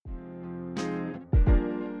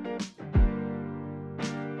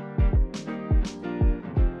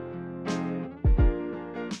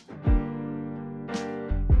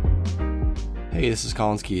Hey, this is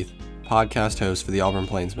Collins Keith, podcast host for the Auburn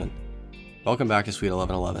Plainsman. Welcome back to Suite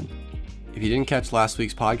 1111. If you didn't catch last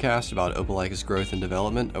week's podcast about Opelika's growth and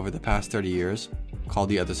development over the past 30 years, called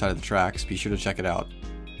The Other Side of the Tracks, be sure to check it out.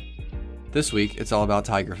 This week, it's all about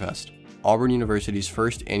TigerFest, Auburn University's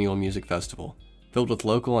first annual music festival, filled with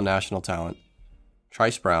local and national talent.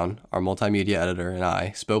 Trice Brown, our multimedia editor, and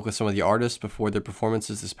I spoke with some of the artists before their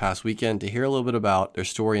performances this past weekend to hear a little bit about their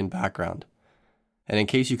story and background. And in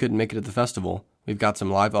case you couldn't make it at the festival, we've got some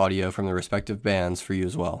live audio from the respective bands for you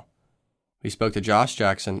as well. We spoke to Josh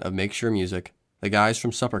Jackson of Make Sure Music, the guys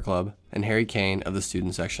from Supper Club, and Harry Kane of the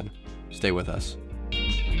student section. Stay with us.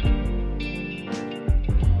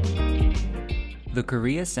 The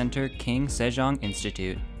Korea Center King Sejong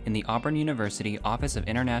Institute in the Auburn University Office of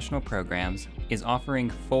International Programs is offering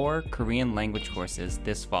 4 Korean language courses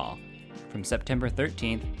this fall, from September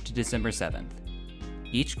 13th to December 7th.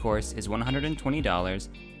 Each course is $120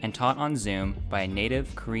 and taught on Zoom by a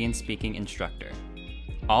native Korean-speaking instructor.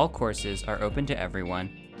 All courses are open to everyone,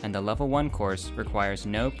 and the Level 1 course requires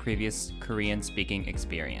no previous Korean-speaking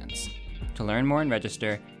experience. To learn more and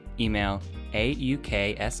register, email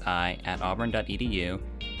auksi@auburn.edu.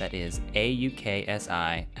 That is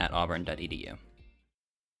auksi@auburn.edu.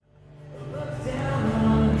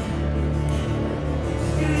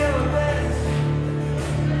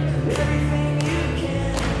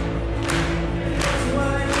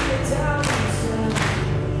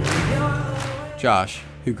 Josh,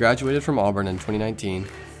 who graduated from Auburn in 2019,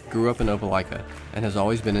 grew up in Opelika and has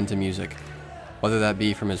always been into music, whether that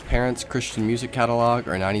be from his parents' Christian music catalog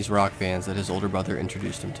or 90s rock bands that his older brother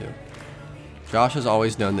introduced him to. Josh has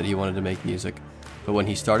always known that he wanted to make music, but when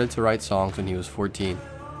he started to write songs when he was 14,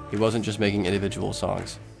 he wasn't just making individual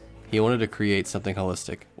songs. He wanted to create something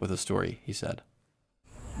holistic with a story, he said.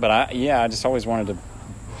 But I just always wanted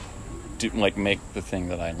to make the thing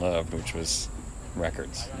that I loved, which was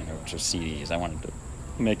records, which was CDs. I wanted to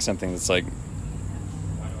make something that's like,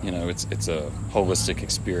 it's a holistic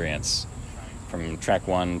experience from track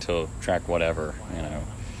 1 till track whatever,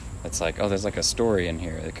 It's like, oh, there's like a story in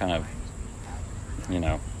here. It kind of,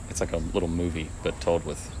 it's like a little movie, but told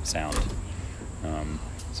with sound.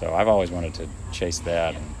 So I've always wanted to chase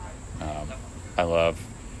that, and I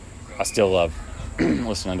still love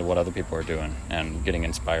listening to what other people are doing and getting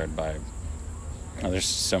inspired by. There's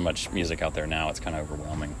so much music out there now, it's kind of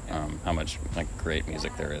overwhelming how much great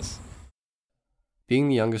music there is. Being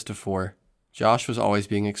the youngest of 4, Josh was always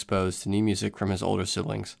being exposed to new music from his older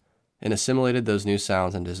siblings and assimilated those new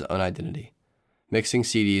sounds into his own identity, mixing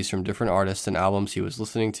CDs from different artists and albums he was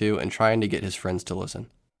listening to and trying to get his friends to listen.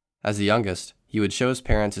 As the youngest, he would show his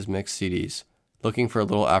parents his mixed CDs, looking for a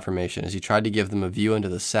little affirmation as he tried to give them a view into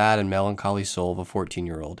the sad and melancholy soul of a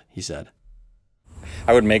 14-year-old, he said.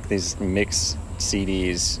 I would make these mixed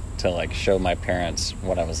CDs to show my parents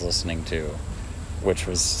what I was listening to, which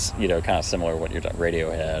was, kind of similar to what you're talking,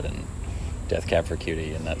 Radiohead and Death Cab for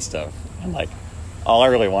Cutie and that stuff. And all I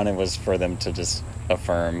really wanted was for them to just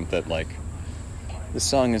affirm that these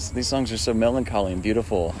songs are so melancholy and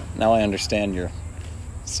beautiful. Now I understand your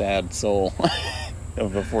sad soul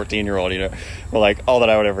of a 14-year-old, Well, all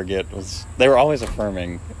that I would ever get was, they were always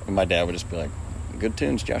affirming. My dad would just be like, good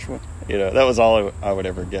tunes, Joshua. That was all I would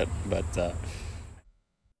ever get. But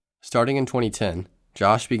starting in 2010,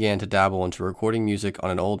 Josh began to dabble into recording music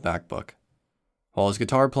on an old MacBook. While his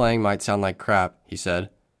guitar playing might sound like crap, he said,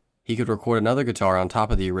 he could record another guitar on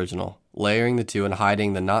top of the original, layering the two and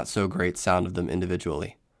hiding the not-so-great sound of them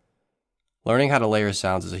individually. Learning how to layer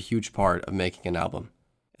sounds is a huge part of making an album,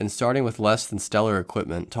 and starting with less than stellar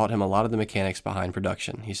equipment taught him a lot of the mechanics behind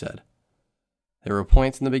production, he said. There were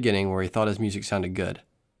points in the beginning where he thought his music sounded good,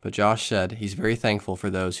 but Josh said he's very thankful for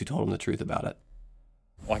those who told him the truth about it.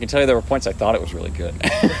 Well, I can tell you there were points I thought it was really good.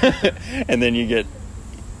 And then you get,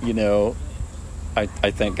 I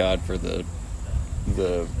thank God for the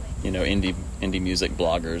indie music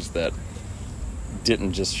bloggers that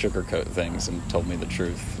didn't just sugarcoat things and told me the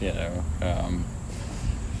truth,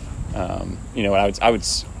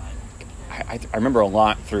 I remember a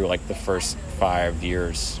lot through the first 5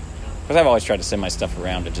 years, because I've always tried to send my stuff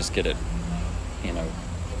around to just get it,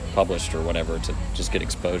 published or whatever, to just get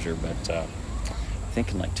exposure. But I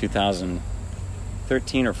think in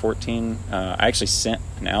 2013 or 14, I actually sent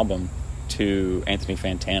an album to Anthony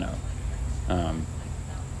Fantano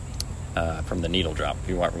from the Needle Drop, if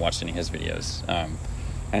you ever watched any of his videos.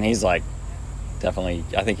 And he's definitely,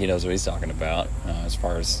 I think he knows what he's talking about as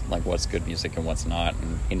far as what's good music and what's not,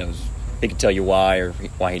 and he can tell you why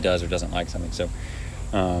he does or doesn't like something. So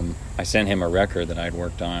I sent him a record that I'd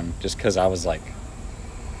worked on just because I was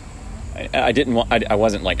I didn't want. I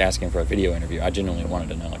wasn't like asking for a video interview. I genuinely wanted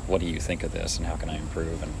to know, like, what do you think of this, and how can I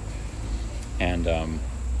improve? And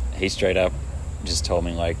he straight up just told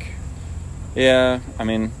me, like, yeah, I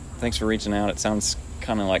mean, thanks for reaching out. It sounds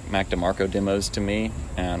kind of like Mac DeMarco demos to me,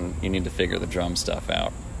 and you need to figure the drum stuff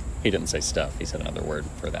out. He didn't say stuff. He said another word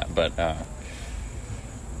for that, but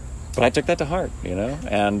I took that to heart, you know.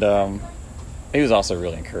 And he was also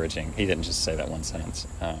really encouraging. He didn't just say that one sentence.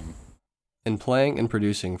 In playing and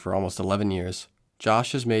producing for almost 11 years,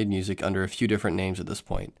 Josh has made music under a few different names at this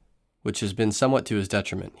point, which has been somewhat to his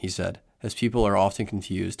detriment, he said, as people are often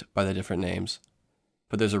confused by the different names.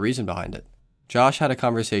 But there's a reason behind it. Josh had a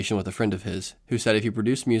conversation with a friend of his who said if he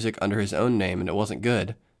produced music under his own name and it wasn't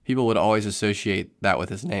good, people would always associate that with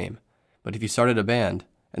his name. But if he started a band,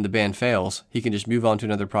 and the band fails, he can just move on to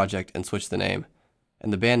another project and switch the name.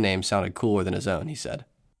 And the band name sounded cooler than his own, he said.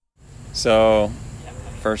 So,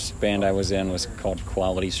 first band I was in was called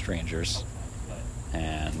Quality Strangers,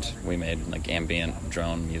 and we made like ambient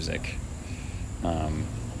drone music.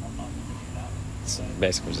 So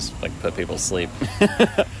basically just like put people to sleep,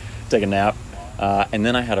 take a nap. And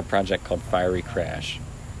then I had a project called Fiery Crash,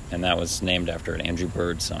 and that was named after an Andrew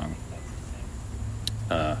Bird song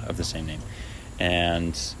of the same name.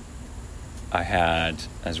 And I had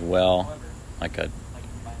as well like a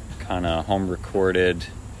kind of home recorded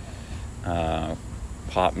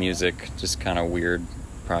pop music, just kind of weird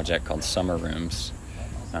project called Summer Rooms,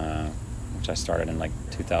 which I started in like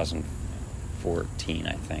 2014,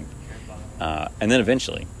 I think. And then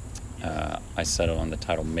eventually I settled on the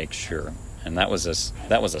title Make Sure, and that was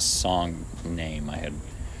a song name I had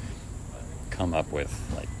come up with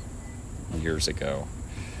like years ago,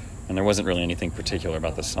 and there wasn't really anything particular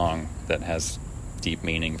about the song that has deep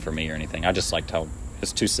meaning for me or anything. I just liked how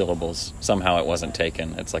it's 2 syllables. Somehow it wasn't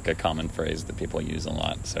taken. It's like a common phrase that people use a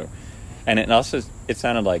lot. So, and it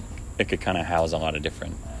sounded like it could kind of house a lot of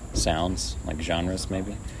different sounds, like genres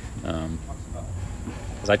maybe.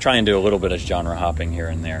 Because I try and do a little bit of genre hopping here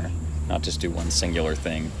and there, not just do one singular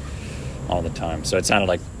thing all the time. So it sounded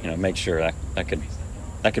like, Make Sure that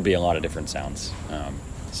could be a lot of different sounds.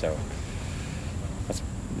 So that's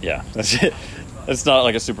it. It's not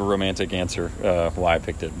like a super romantic answer why I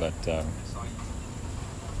picked it, but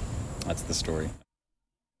that's the story.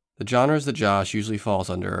 The genres that Josh usually falls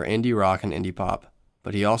under are indie rock and indie pop,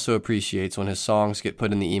 but he also appreciates when his songs get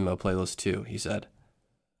put in the emo playlist too, he said.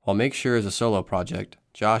 While Make Sure is a solo project,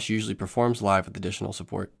 Josh usually performs live with additional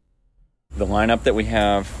support. The lineup that we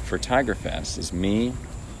have for TigerFest is me,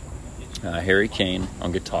 Harry Kane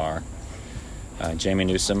on guitar, Jamie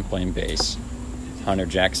Newsom playing bass, Hunter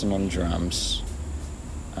Jackson on drums,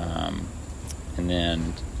 and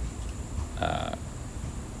then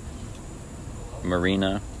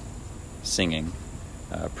Marina singing,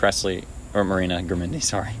 Marina Grimindi,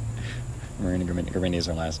 sorry. Marina Grimindi is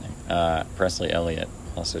her last name. Presley Elliott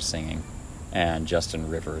also singing, and Justin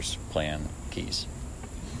Rivers playing keys.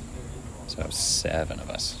 So 7 of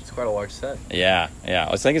us. It's quite a large set. Yeah.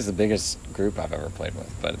 I think it's the biggest group I've ever played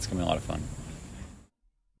with, but it's going to be a lot of fun.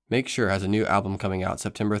 Make Sure has a new album coming out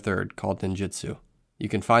September 3rd called Ninjutsu. You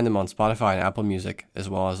can find them on Spotify and Apple Music, as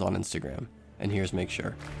well as on Instagram. And here's Make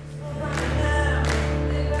Sure.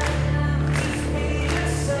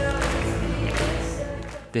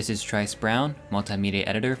 This is Trice Brown, multimedia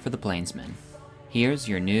editor for The Plainsman. Here's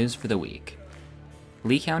your news for the week.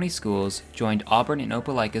 Lee County Schools joined Auburn and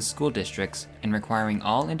Opelika's school districts in requiring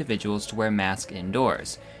all individuals to wear masks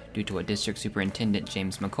indoors, due to what District Superintendent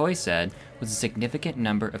James McCoy said was a significant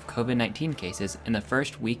number of COVID-19 cases in the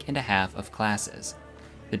first week and a half of classes.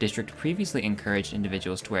 The district previously encouraged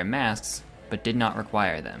individuals to wear masks, but did not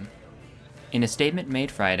require them. In a statement made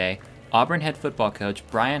Friday, Auburn head football coach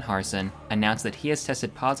Brian Harsin announced that he has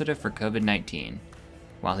tested positive for COVID-19.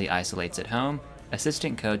 While he isolates at home,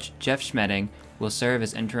 assistant coach Jeff Schmedding will serve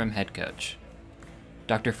as interim head coach.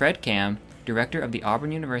 Dr. Fred Kam, director of the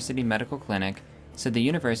Auburn University Medical Clinic, said the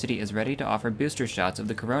university is ready to offer booster shots of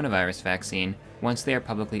the coronavirus vaccine once they are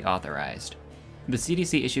publicly authorized. The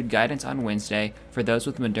CDC issued guidance on Wednesday for those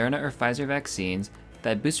with Moderna or Pfizer vaccines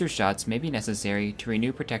that booster shots may be necessary to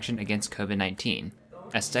renew protection against COVID-19,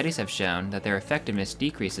 as studies have shown that their effectiveness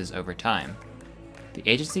decreases over time. The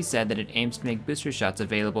agency said that it aims to make booster shots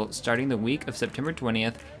available starting the week of September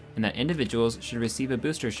 20th, and that individuals should receive a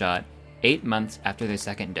booster shot 8 months after their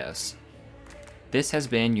second dose. This has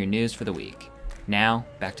been your news for the week. Now,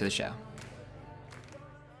 back to the show.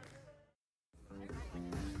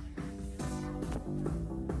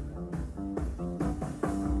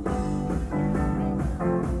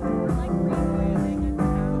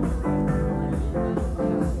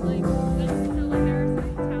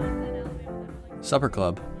 Supper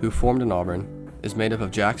Club, who formed in Auburn, is made up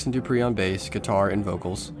of Jackson Dupree on bass, guitar, and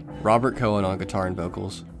vocals, Robert Cohen on guitar and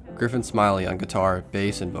vocals, Griffin Smiley on guitar,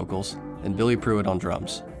 bass, and vocals, and Billy Pruitt on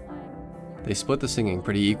drums. They split the singing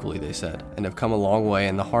pretty equally, they said, and have come a long way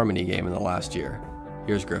in the harmony game in the last year.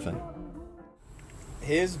 Here's Griffin.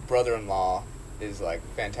 His brother-in-law is, like,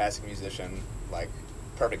 fantastic musician, like,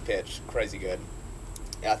 perfect pitch, crazy good.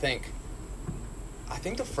 Yeah, I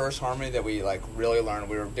think the first harmony that we, like, really learned,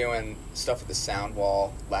 we were doing stuff at the Sound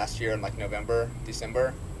Wall last year in, like,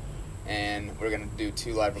 December, and we were going to do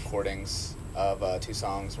 2 live recordings of 2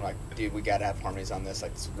 songs. We're like, dude, we got to have harmonies on this.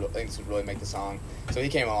 Like, I think this would really make the song. So he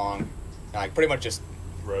came along and, like, pretty much just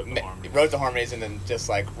wrote the harmonies and then just,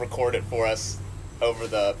 like, recorded it for us over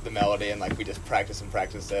the melody, and, like, we just practiced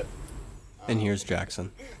it. And here's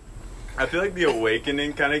Jackson. I feel like the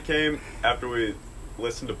awakening kind of came after we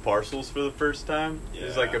listened to Parcels for the first time. Yeah.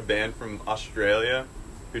 It's like a band from Australia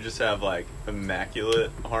who just have, like, immaculate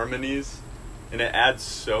harmonies, and it adds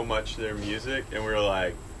so much to their music, and we were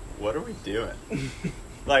like, what are we doing?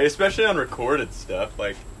 Like, especially on recorded stuff,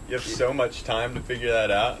 like, you have so much time to figure that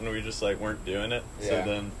out, and we just, like, weren't doing it. Yeah. So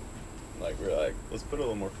then, like, we're like, let's put a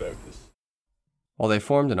little more focus. While they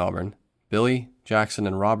formed in Auburn, Billy, Jackson,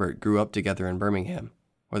 and Robert grew up together in Birmingham,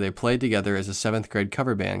 where they played together as a 7th grade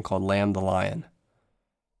cover band called Lamb the Lion.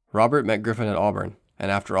 Robert met Griffin at Auburn,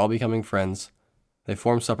 and after all becoming friends, they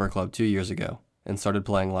formed Supper Club 2 years ago and started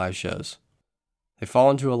playing live shows. They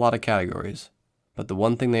fall into a lot of categories, but the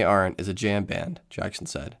one thing they aren't is a jam band, Jackson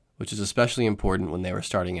said, which is especially important when they were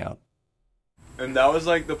starting out. And that was,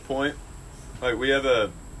 like, the point. Like, we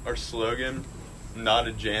have our slogan, not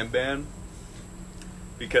a jam band,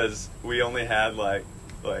 because we only had, like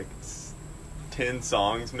 10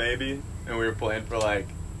 songs maybe, and we were playing for, like,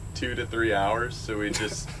 2 to 3 hours, so we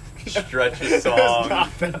just stretch a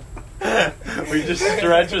song. We just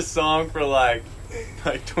stretch a song for, like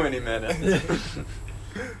 20 minutes.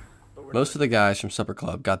 Most of the guys from Supper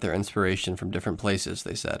Club got their inspiration from different places,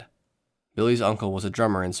 they said. Billy's uncle was a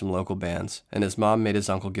drummer in some local bands, and his mom made his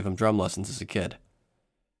uncle give him drum lessons as a kid.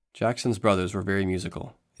 Jackson's brothers were very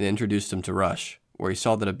musical, and introduced him to Rush, where he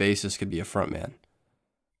saw that a bassist could be a frontman.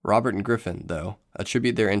 Robert and Griffin, though,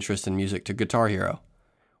 attribute their interest in music to Guitar Hero,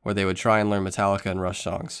 where they would try and learn Metallica and Rush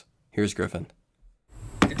songs. Here's Griffin.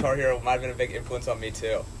 Guitar Hero might have been a big influence on me,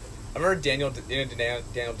 too. I remember Daniel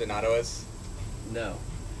Donato is? No.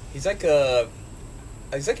 He's like an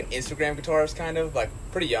Instagram guitarist, kind of, like,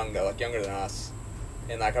 pretty young, though, like, younger than us.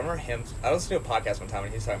 And, like, I remember him, I listened to a podcast one time,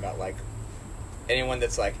 and he was talking about, like, anyone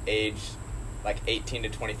that's, like, aged, like, 18 to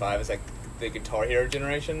 25 is, like, the Guitar Hero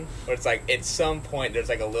generation, where it's, like, at some point, there's,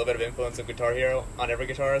 like, a little bit of influence of Guitar Hero on every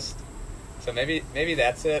guitarist. So maybe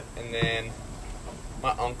that's it. And then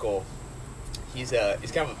my uncle, he's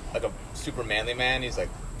kind of, like, a super manly man. He's, like,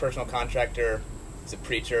 personal contractor, he's a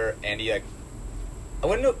preacher, and he, like, I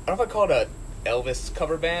don't know if I call it a Elvis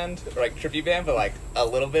cover band or, like, tribute band, but, like, a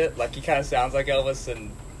little bit. Like, he kind of sounds like Elvis, and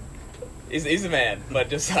he's a man, but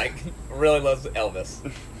just, like, really loves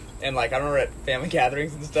Elvis. And, like, I remember at family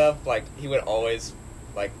gatherings and stuff, like, he would always,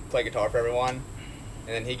 like, play guitar for everyone.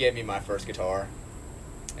 And then he gave me my first guitar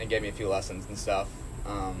and gave me a few lessons and stuff.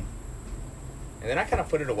 And then I kind of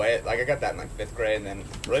put it away. Like, I got that in, like, 5th grade, and then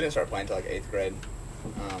really didn't start playing until, like, 8th grade.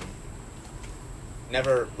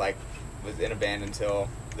 Never, like, was in a band until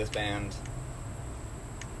this band.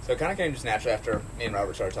 So it kind of came just naturally after me and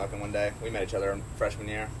Robert started talking one day. We met each other in freshman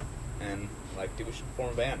year, and, like, dude, we should form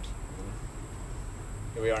a band. And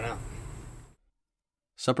here we are now.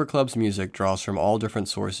 Supper Club's music draws from all different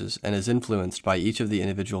sources and is influenced by each of the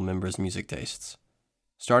individual members' music tastes.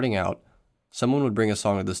 Starting out, someone would bring a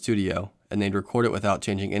song to the studio, and they'd record it without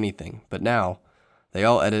changing anything, but now, they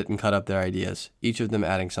all edit and cut up their ideas, each of them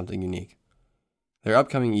adding something unique. Their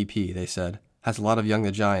upcoming EP, they said, has a lot of Young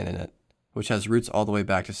the Giant in it, which has roots all the way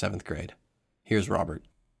back to 7th grade. Here's Robert.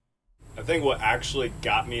 I think what actually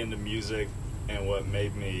got me into music and what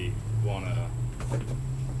made me want to,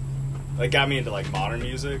 like, got me into, like, modern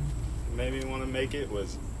music, made me want to make it,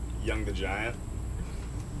 was Young the Giant,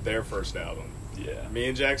 their first album. Yeah. Me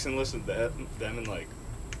and Jackson listened to them in, like,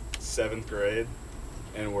 7th grade,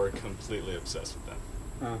 and were completely obsessed with them.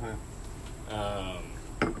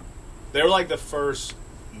 They were, like, the first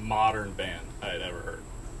modern band I had ever heard.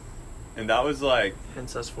 And that was, like...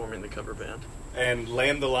 Hence us forming the cover band. And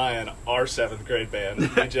Lamb the Lion, our 7th grade band,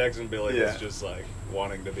 me, Jackson, Billy, Yeah. was just, like,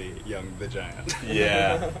 wanting to be Young the Giant.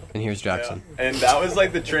 Yeah. And here's Jackson. Yeah. And that was,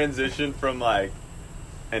 like, the transition from, like,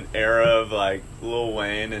 an era of, like, Lil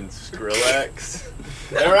Wayne and Skrillex.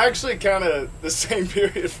 They were actually kind of the same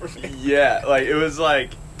period for me. Yeah, like, it was,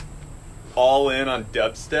 like, all in on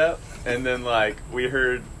dubstep, and then, like, we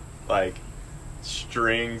heard, like,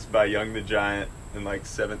 Strings by Young the Giant in like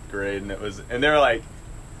 7th grade, and they were like,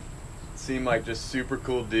 seemed like just super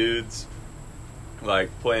cool dudes, like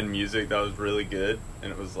playing music that was really good,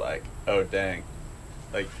 and it was like, oh dang,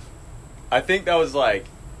 like I think that was like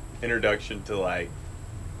introduction to like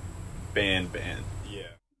band. Yeah.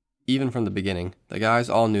 Even from the beginning, the guys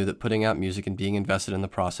all knew that putting out music and being invested in the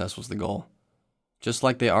process was the goal. Just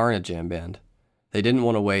like they are in a jam band, they didn't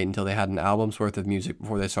want to wait until they had an album's worth of music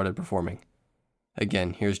before they started performing.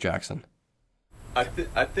 Again, here's Jackson. I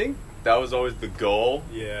think that was always the goal.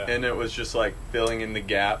 Yeah. And it was just like filling in the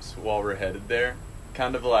gaps while we're headed there.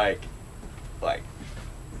 Kind of like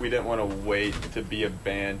we didn't want to wait to be a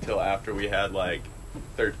band till after we had like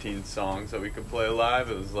 13 songs that we could play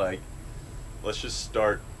live. It was like, let's just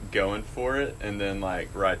start going for it and then like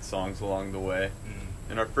write songs along the way.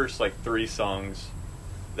 And our first like 3 songs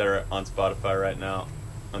that are on Spotify right now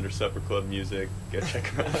under Supper Club Music, go check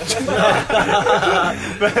them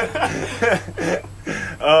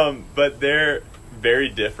out. But they're very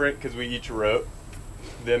different because we each wrote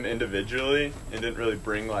them individually and didn't really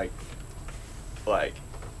bring like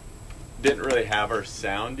didn't really have our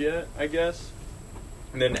sound yet, I guess.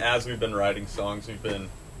 And then as we've been writing songs, we've been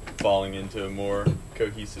falling into a more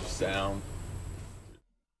cohesive sound.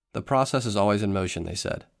 The process is always in motion, they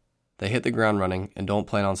said. They hit the ground running and don't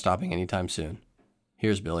plan on stopping anytime soon.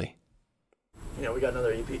 Here's Billy. You know, we got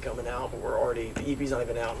another EP coming out, but the EP's not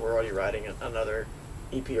even out, and we're already writing another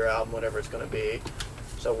EP or album, whatever it's going to be.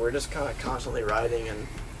 So we're just kind of constantly writing, and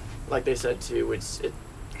like they said too, it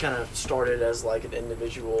kind of started as like an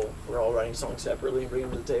individual, we're all writing songs separately and bringing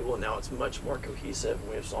them to the table, and now it's much more cohesive, and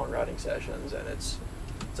we have songwriting sessions, and it's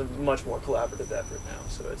a much more collaborative effort now,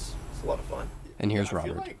 so it's a lot of fun. And here's I Robert.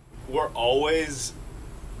 feel like we're always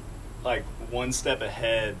like one step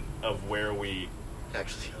ahead of where we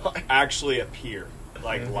actually appear,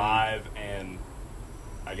 like live and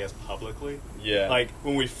I guess publicly. Yeah. Like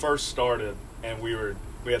when we first started and we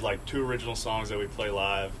had like 2 original songs that we play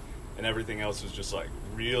live and everything else was just like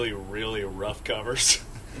really, really rough covers.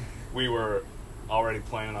 We were already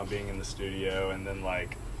planning on being in the studio and then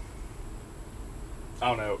like, I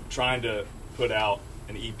don't know, trying to put out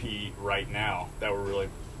an EP right now that we're really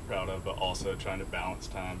proud of, but also trying to balance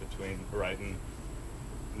time between writing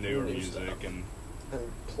newer New music stuff. and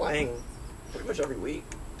playing pretty much every week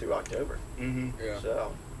through October. Yeah.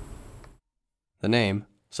 So The name,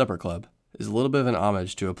 Supper Club, is a little bit of an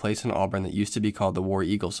homage to a place in Auburn that used to be called the War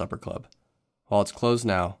Eagle Supper Club. While it's closed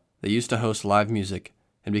now, they used to host live music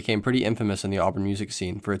and became pretty infamous in the Auburn music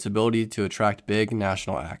scene for its ability to attract big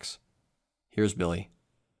national acts. Here's Billy.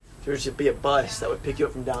 there used to be a bus that would pick you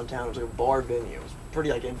up from downtown. It was like a bar venue. It was a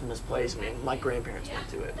pretty like infamous place. I mean, my grandparents went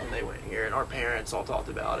to it when they went here, and our parents all talked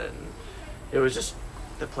about it. And it was just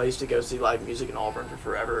the place to go see live music in Auburn for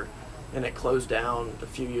forever. And it closed down a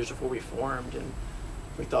few years before we formed, and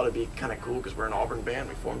we thought it'd be kind of cool because we're an Auburn band.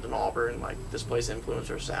 We formed in Auburn, and like this place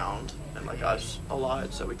influenced our sound and like us a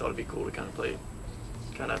lot. So we thought it'd be cool to kind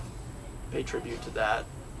of pay tribute to that.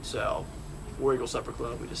 So War Eagle Supper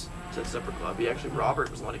Club, we just said Supper Club.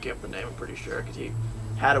 Robert was the one who came up with the name, I'm pretty sure, because he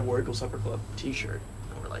had a War Eagle Supper Club t-shirt.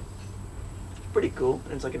 And we're like, it's pretty cool.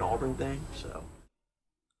 And it's like an Auburn thing, so.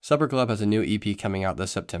 Supper Club has a new EP coming out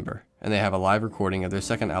this September, and they have a live recording of their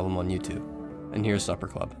second album on YouTube. And here's Supper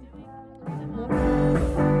Club.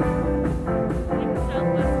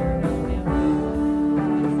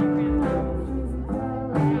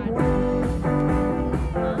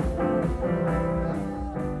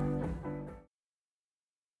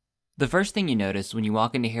 The first thing you notice when you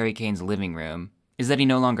walk into Harry Kane's living room is that he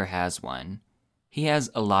no longer has one. He has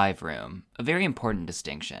a live room, a very important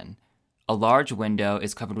distinction. A large window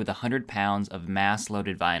is covered with 100 pounds of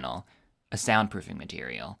mass-loaded vinyl, a soundproofing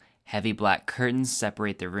material. Heavy black curtains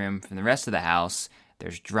separate the room from the rest of the house.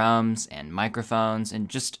 There's drums and microphones and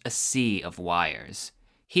just a sea of wires.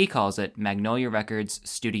 He calls it Magnolia Records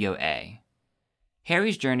Studio A.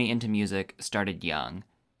 Harry's journey into music started young.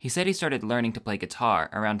 He said he started learning to play guitar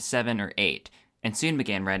around 7 or 8 and soon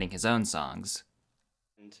began writing his own songs.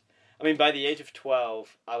 I mean, by the age of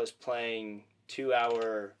 12, I was playing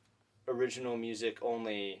 2-hour original music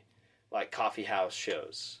only, like, coffee house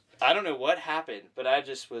shows. I don't know what happened, but I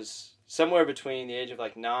just was somewhere between the age of,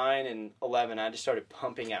 9 and 11, I just started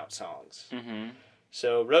pumping out songs. Mm-hmm.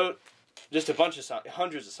 So wrote just a bunch of songs,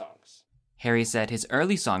 hundreds of songs. Harry said his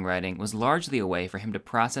early songwriting was largely a way for him to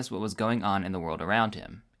process what was going on in the world around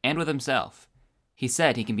him, and with himself. He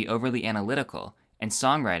said he can be overly analytical, and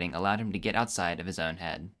songwriting allowed him to get outside of his own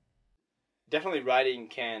head. Definitely writing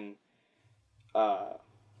can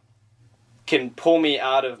pull me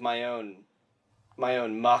out of my own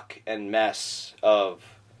muck and mess of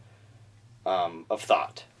of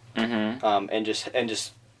thought, and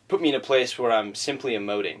just put me in a place where I'm simply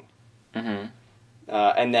emoting.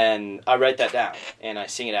 And then I write that down, and I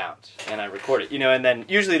sing it out, and I record it, and then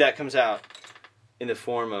usually that comes out in the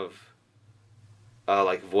form of,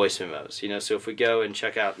 like, voice memos, So if we go and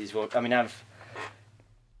check out these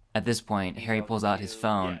At this point, Harry pulls out his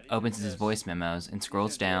phone, opens his voice memos, and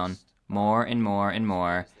scrolls down more and more and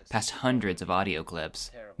more, past hundreds of audio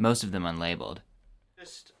clips, most of them unlabeled.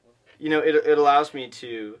 Just, it allows me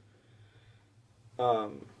to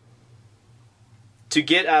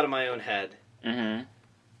get out of my own head.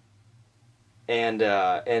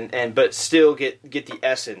 And but still get the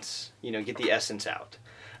essence, get the essence out.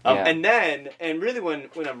 And really when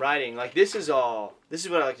I'm writing, like, this is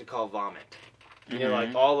what I like to call vomit.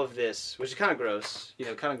 Like all of this, which is kind of gross,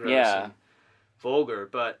 and vulgar,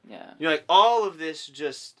 but like all of this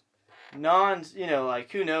just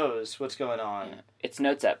like, who knows what's going on. Yeah. It's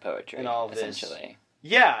notes app poetry, and all of essentially.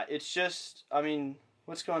 This. Yeah, it's just,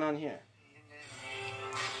 what's going on here?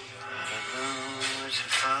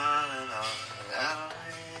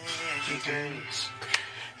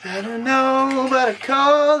 I don't know, but I'm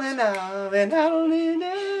calling out, and I don't need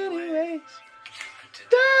anyways.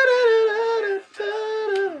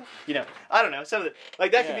 I don't know, some of the,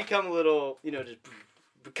 like, that can become a little, just,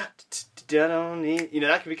 I don't need,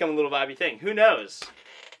 that can become a little vibey thing. Who knows?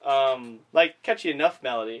 Like, catchy enough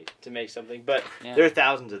melody to make something, but there are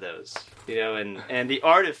thousands of those, and the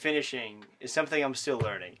art of finishing is something I'm still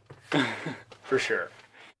learning, for sure.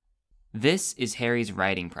 This is Harry's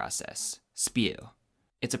writing process, spew.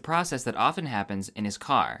 It's a process that often happens in his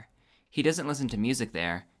car. He doesn't listen to music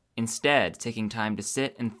there, instead taking time to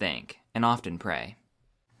sit and think, and often pray.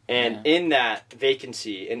 And in that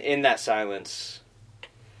vacancy, and in that silence,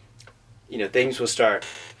 things will start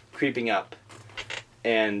creeping up.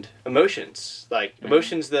 And emotions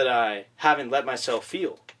that I haven't let myself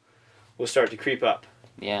feel, will start to creep up.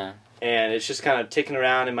 Yeah. And it's just kind of ticking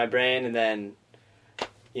around in my brain, and then,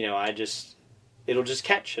 it'll just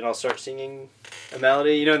catch, and I'll start singing a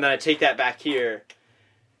melody, and then I take that back here,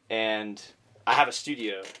 and I have a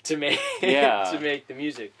studio to make to make the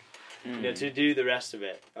music, to do the rest of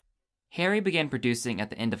it. Harry began producing at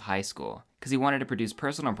the end of high school because he wanted to produce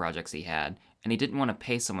personal projects he had, and he didn't want to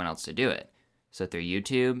pay someone else to do it. So through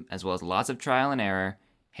YouTube, as well as lots of trial and error,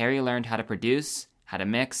 Harry learned how to produce, how to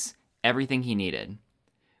mix, everything he needed.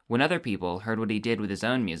 When other people heard what he did with his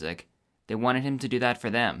own music, they wanted him to do that for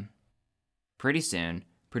them. Pretty soon,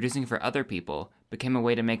 producing for other people became a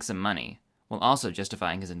way to make some money, while also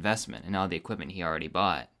justifying his investment in all the equipment he already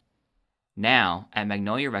bought. Now, at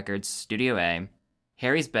Magnolia Records Studio A,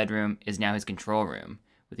 Harry's bedroom is now his control room,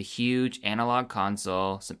 with a huge analog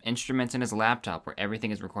console, some instruments, and his laptop where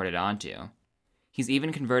everything is recorded onto. He's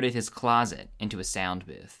even converted his closet into a sound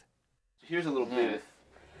booth. Here's a little booth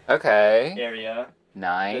Okay. area.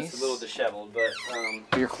 Nice. It's a little disheveled, but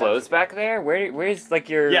Are your clothes back there? Where's like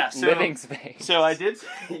your living space? So I did.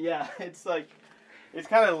 Yeah, it's like, it's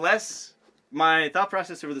kind of less. My thought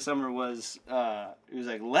process over the summer was it was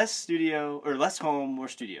like less studio, or less home, more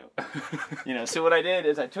studio. So what I did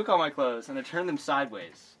is I took all my clothes and I turned them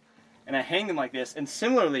sideways, and I hang them like this. And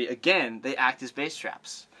similarly, again, they act as bass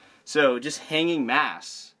traps. So just hanging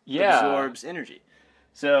mass absorbs energy.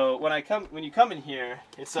 So when you come in here,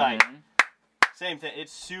 it's like same thing.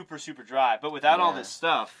 It's super, super dry, but without all this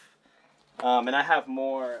stuff. And I have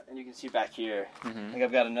more, and you can see back here. Like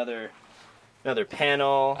I've got another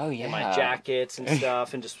panel. Oh, yeah. And my jackets and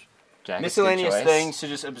stuff, and just Jacket's miscellaneous good choice. things to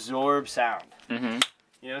just absorb sound.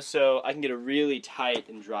 So I can get a really tight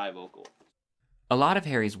and dry vocal. A lot of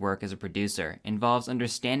Harry's work as a producer involves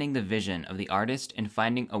understanding the vision of the artist and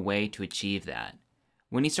finding a way to achieve that.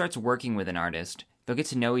 When he starts working with an artist, they'll get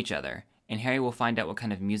to know each other, and Harry will find out what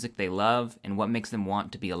kind of music they love and what makes them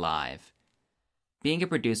want to be alive. Being a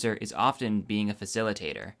producer is often being a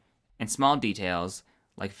facilitator, and small details,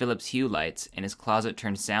 like Philips Hue lights and his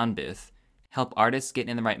closet-turned-sound booth, help artists get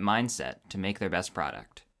in the right mindset to make their best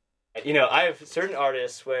product. I have certain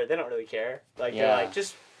artists where they don't really care. They're like,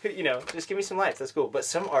 just give me some lights, that's cool. But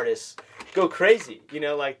some artists go crazy.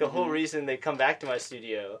 The whole reason they come back to my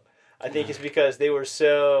studio, I think, is because they were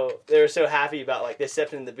so happy about, like, they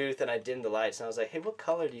stepped in the booth and I dimmed the lights, and I was like, hey, what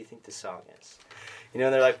color do you think this song is? And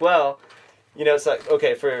they're like, well, it's like,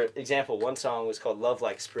 okay, for example, one song was called Love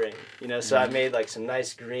Like Spring, so I made like some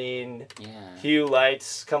nice green hue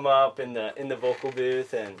lights come up in the vocal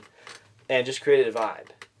booth and just created a vibe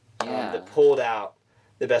that pulled out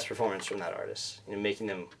the best performance from that artist, making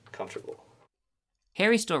them comfortable.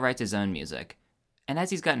 Harry still writes his own music, and as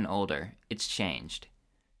he's gotten older, it's changed.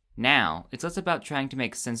 Now, it's less about trying to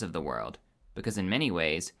make sense of the world, because in many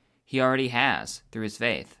ways, He already has, through his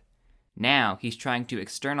faith. Now he's trying to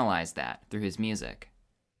externalize that through his music.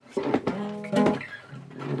 Something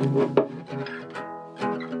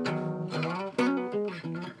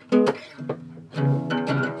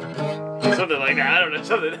like that. I don't know.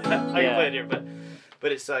 Something I can play it here, but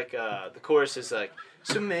it's like the chorus is like,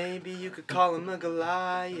 so maybe you could call him a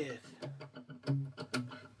Goliath,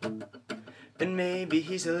 and maybe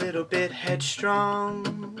he's a little bit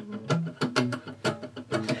headstrong,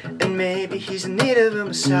 and maybe he's in need of a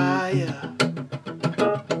Messiah,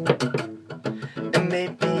 and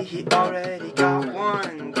maybe he already got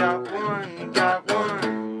one,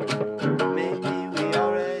 maybe we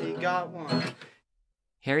already got one.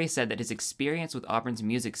 Harry said that his experience with Auburn's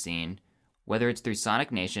music scene, whether it's through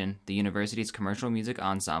Sonic Nation, the university's commercial music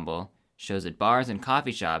ensemble, shows at bars and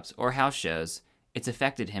coffee shops, or house shows, it's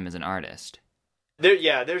affected him as an artist.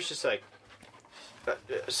 There's just like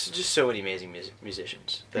just so many amazing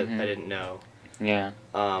musicians that I didn't know. Yeah.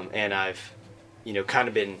 And I've, kind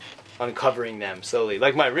of been uncovering them slowly.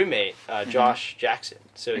 Like my roommate, Josh Jackson.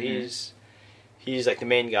 So he's like the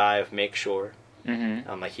main guy of Make Sure.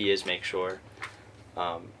 Like he is Make Sure,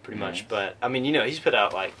 pretty much. But I mean, he's put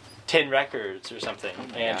out like 10 records or something,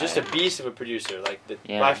 and just a beast of a producer. Like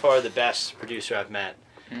by far the best producer I've met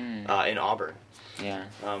in Auburn. Yeah.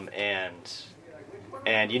 And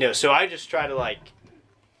so I just try to like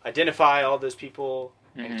identify all those people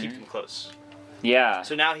and keep them close. Yeah.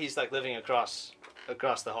 So now he's like living across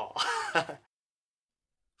the hall.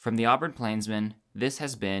 From the Auburn Plainsman, this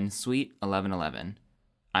has been Sweet 1111.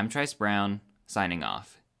 I'm Trice Brown, signing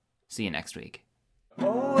off. See you next week.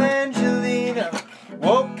 Oh, Angelina,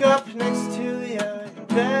 woke up next to you in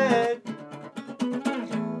bed.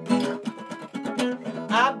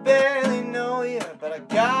 I barely know you, but I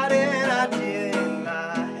got an idea in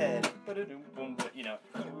my head.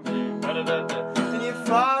 And your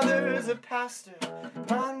father's a pastor.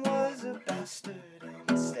 Mine